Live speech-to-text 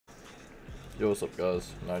Yo, what's up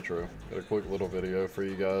guys, Nitro. Got a quick little video for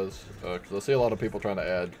you guys, because I see a lot of people trying to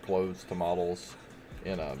add clothes to models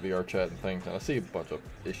in VR chat and things, and I see a bunch of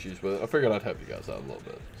issues with it. I figured I'd help you guys out a little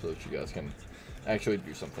bit, so that you guys can actually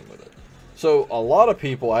do something with it. So, a lot of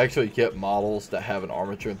people actually get models that have an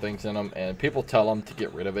armature and things in them, and people tell them to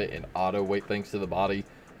get rid of it and auto-weight things to the body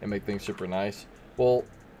and make things super nice. Well,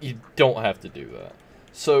 you don't have to do that.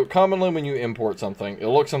 So, commonly when you import something,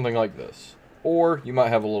 it'll look something like this. Or you might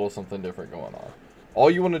have a little something different going on.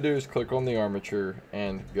 All you want to do is click on the armature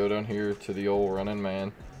and go down here to the old running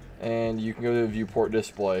man. And you can go to the viewport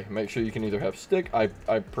display. Make sure you can either have stick. I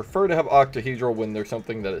prefer to have octahedral when there's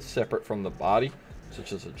something that is separate from the body,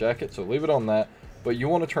 such as a jacket. So leave it on that. But you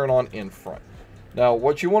want to turn on in front. Now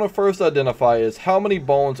what you want to first identify is how many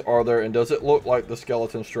bones are there and does it look like the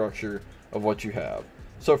skeleton structure of what you have.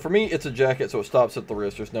 So for me it's a jacket, so it stops at the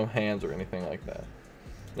wrist. There's no hands or anything like that.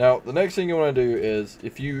 Now, the next thing you want to do is,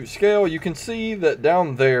 if you scale, you can see that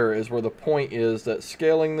down there is where the point is that's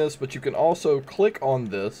scaling this, but you can also click on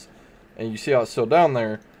this, and you see how it's still down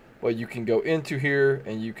there, but you can go into here,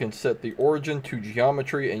 and you can set the origin to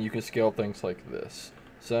geometry, and you can scale things like this.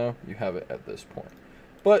 So, you have it at this point.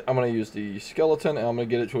 But, I'm going to use the skeleton, and I'm going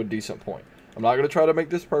to get it to a decent point. I'm not going to try to make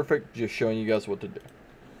this perfect, just showing you guys what to do.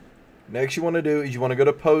 Next you want to do is you want to go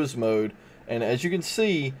to pose mode, and as you can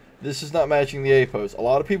see, this is not matching the A pose. A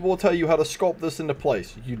lot of people will tell you how to sculpt this into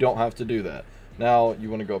place. You don't have to do that. Now, you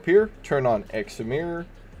want to go up here, turn on X mirror,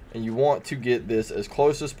 and you want to get this as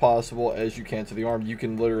close as possible as you can to the arm. You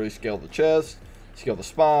can literally scale the chest, scale the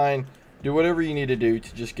spine, do whatever you need to do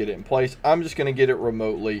to just get it in place. I'm just going to get it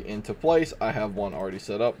remotely into place. I have one already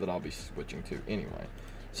set up that I'll be switching to anyway.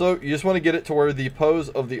 So, you just want to get it to where the pose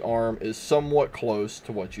of the arm is somewhat close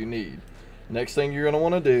to what you need. Next thing you're going to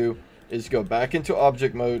want to do is go back into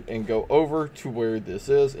object mode and go over to where this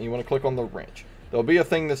is, and you want to click on the wrench. There'll be a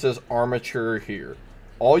thing that says armature here.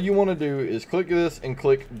 All you want to do is click this and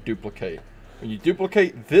click duplicate. When you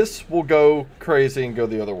duplicate, this will go crazy and go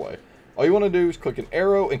the other way. All you want to do is click an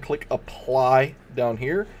arrow and click apply down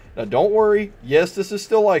here. Now don't worry, yes, this is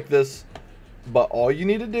still like this, but all you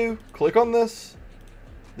need to do, click on this,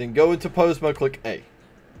 then go into pose mode, click A.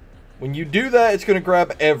 When you do that, it's going to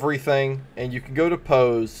grab everything, and you can go to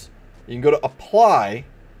pose. You can go to apply,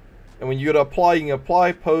 and when you go to apply, you can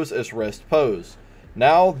apply pose as rest pose.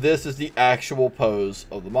 Now this is the actual pose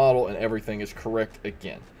of the model, and everything is correct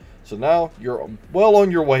again. So now you're well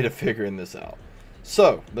on your way to figuring this out.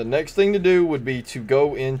 So the next thing to do would be to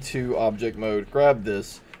go into object mode, grab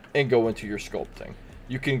this, and go into your sculpting.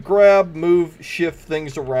 You can grab, move, shift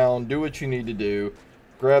things around, do what you need to do.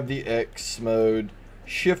 Grab the X mode,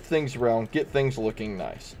 shift things around, get things looking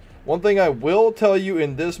nice. One thing I will tell you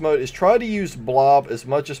in this mode is try to use blob as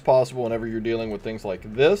much as possible whenever you're dealing with things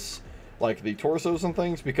like this, like the torsos and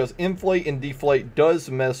things, because inflate and deflate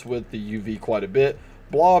does mess with the UV quite a bit.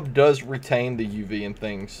 Blob does retain the UV and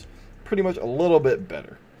things pretty much a little bit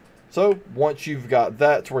better. So once you've got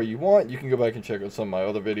that to where you want, you can go back and check out some of my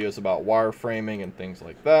other videos about wireframing and things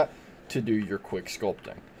like that to do your quick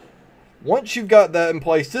sculpting. Once you've got that in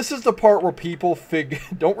place, this is the part where people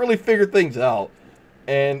don't really figure things out.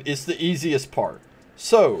 And it's the easiest part.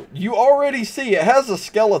 So, you already see it has a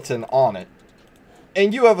skeleton on it.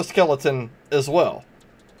 And you have a skeleton as well.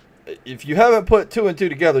 If you haven't put 2 and 2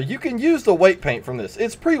 together, you can use the weight paint from this.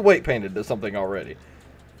 It's pre-weight painted to something already.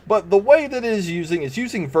 But the way that it is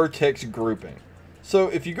using vertex grouping. So,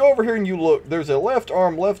 if you go over here and you look, there's a left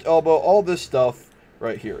arm, left elbow, all this stuff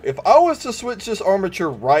right here. If I was to switch this armature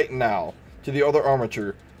right now to the other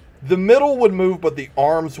armature, the middle would move, but the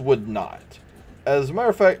arms would not. As a matter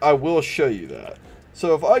of fact, I will show you that.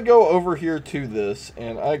 So if I go over here to this,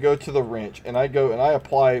 and I go to the wrench, and I go and I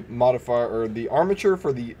apply modifier, or the armature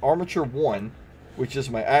for the armature 1, which is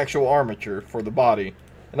my actual armature for the body,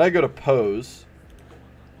 and I go to pose,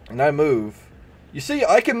 and I move. You see,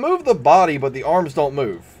 I can move the body, but the arms don't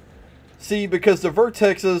move. See, because the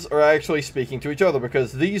vertexes are actually speaking to each other,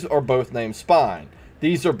 because these are both named spine.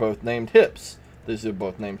 These are both named hips. These are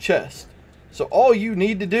both named chest. So all you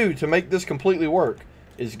need to do to make this completely work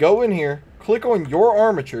is go in here, click on your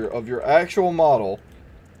armature of your actual model,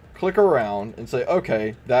 click around and say,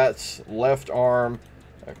 okay, that's left arm.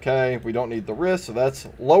 Okay, we don't need the wrist, so that's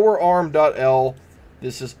lower arm.L.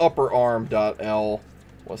 This is upper arm.L.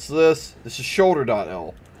 What's this? This is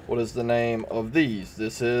shoulder.L. What is the name of these?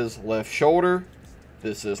 This is left shoulder.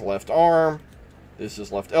 This is left arm. This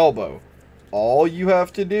is left elbow. All you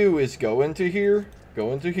have to do is go into here,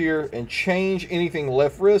 and change anything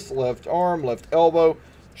left wrist, left arm, left elbow.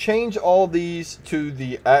 Change all these to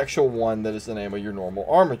the actual one that is the name of your normal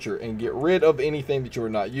armature and get rid of anything that you are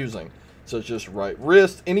not using. such as right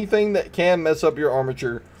wrist, anything that can mess up your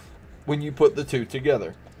armature when you put the two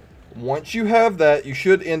together. Once you have that, you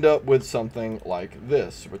should end up with something like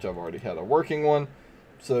this, which I've already had a working one.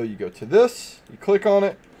 So you go to this, you click on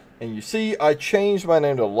it, and you see I changed my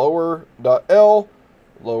name to lower.l,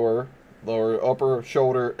 lower, upper,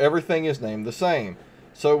 shoulder, everything is named the same.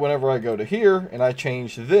 So whenever I go to here and I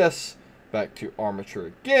change this back to armature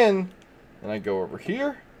again, and I go over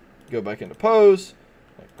here, go back into pose,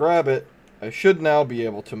 I grab it, I should now be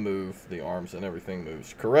able to move the arms and everything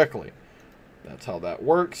moves correctly. That's how that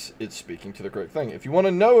works. It's speaking to the correct thing. If you want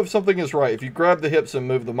to know if something is right, if you grab the hips and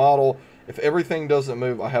move the model, if everything doesn't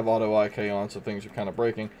move, I have auto IK on, so things are kind of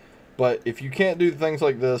breaking. But if you can't do things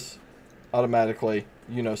like this, automatically,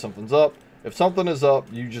 you know something's up. If something is up,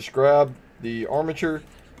 you just grab the armature,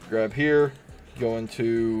 grab here, go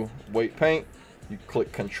into weight paint, you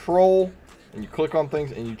click control, and you click on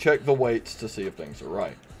things, and you check the weights to see if things are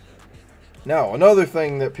right. Now, another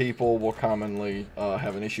thing that people will commonly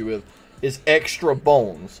have an issue with is extra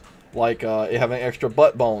bones, like having extra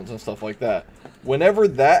butt bones and stuff like that. Whenever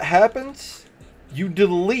that happens, you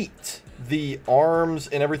delete the arms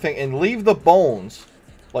and everything and leave the bones,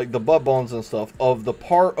 like the butt bones and stuff, of the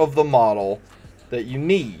part of the model that you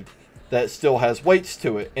need that still has weights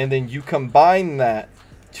to it, and then you combine that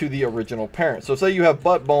to the original parent. So say you have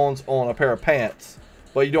butt bones on a pair of pants,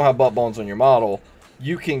 but you don't have butt bones on your model,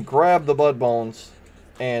 you can grab the butt bones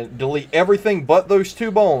and delete everything but those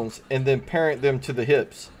two bones and then parent them to the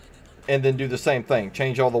hips, and then do the same thing,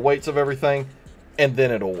 change all the weights of everything, and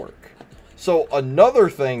then it'll work. So another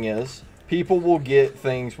thing is, people will get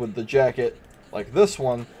things with the jacket like this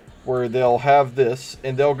one where they'll have this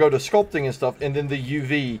and they'll go to sculpting and stuff, and then the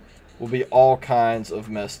UV will be all kinds of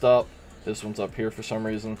messed up. This one's up here for some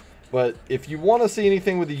reason. But if you want to see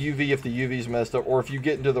anything with the UV, if the UV is messed up, or if you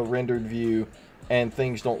get into the rendered view and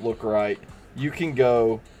things don't look right, you can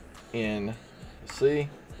go in, see,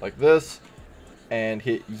 like this, and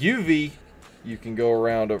hit UV. You can go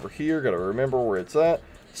around over here, got to remember where it's at,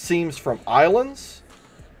 seams from islands,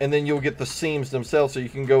 and then you'll get the seams themselves, so you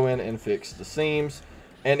can go in and fix the seams.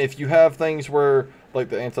 And if you have things where, like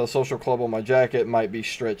the antisocial club on my jacket might be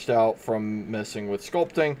stretched out from messing with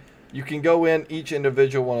sculpting, you can go in each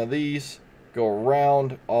individual one of these, go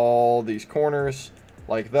around all these corners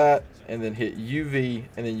like that, and then hit UV,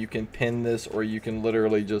 and then you can pin this, or you can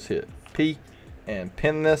literally just hit P and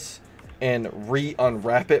pin this and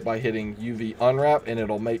re-unwrap it by hitting UV unwrap, and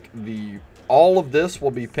it'll make all of this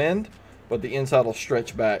will be pinned, but the inside will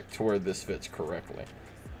stretch back to where this fits correctly.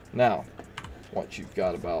 Now, once you've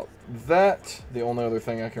got about that, the only other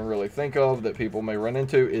thing I can really think of that people may run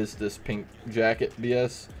into is this pink jacket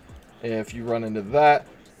BS. If you run into that,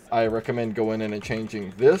 I recommend going in and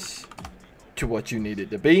changing this to what you need it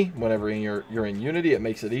to be. Whenever you're in Unity, it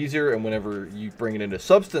makes it easier, and whenever you bring it into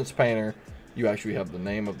Substance Painter, you actually have the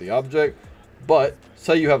name of the object. But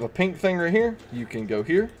say you have a pink thing right here, you can go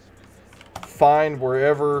here, find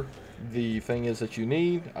wherever the thing is that you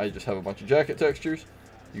need. I just have a bunch of jacket textures.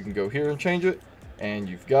 You can go here and change it, and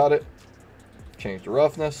you've got it. Change the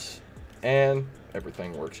roughness, and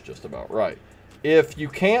everything works just about right. If you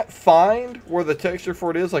can't find where the texture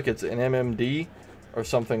for it is, like it's an MMD or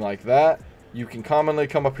something like that, you can commonly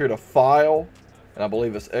come up here to File, and I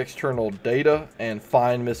believe it's External Data, and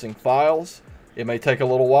find missing files. It may take a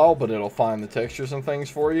little while, but it'll find the textures and things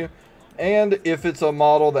for you. And if it's a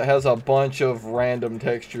model that has a bunch of random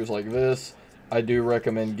textures like this, I do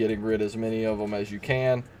recommend getting rid of as many of them as you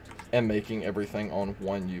can and making everything on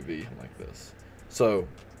one UV like this. So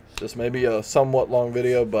this may be a somewhat long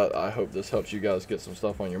video, but I hope this helps you guys get some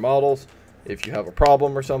stuff on your models. If you have a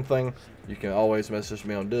problem or something, you can always message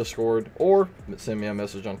me on Discord or send me a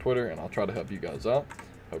message on Twitter, and I'll try to help you guys out.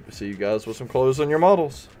 Hope to see you guys with some clothes on your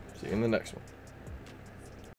models. See you in the next one.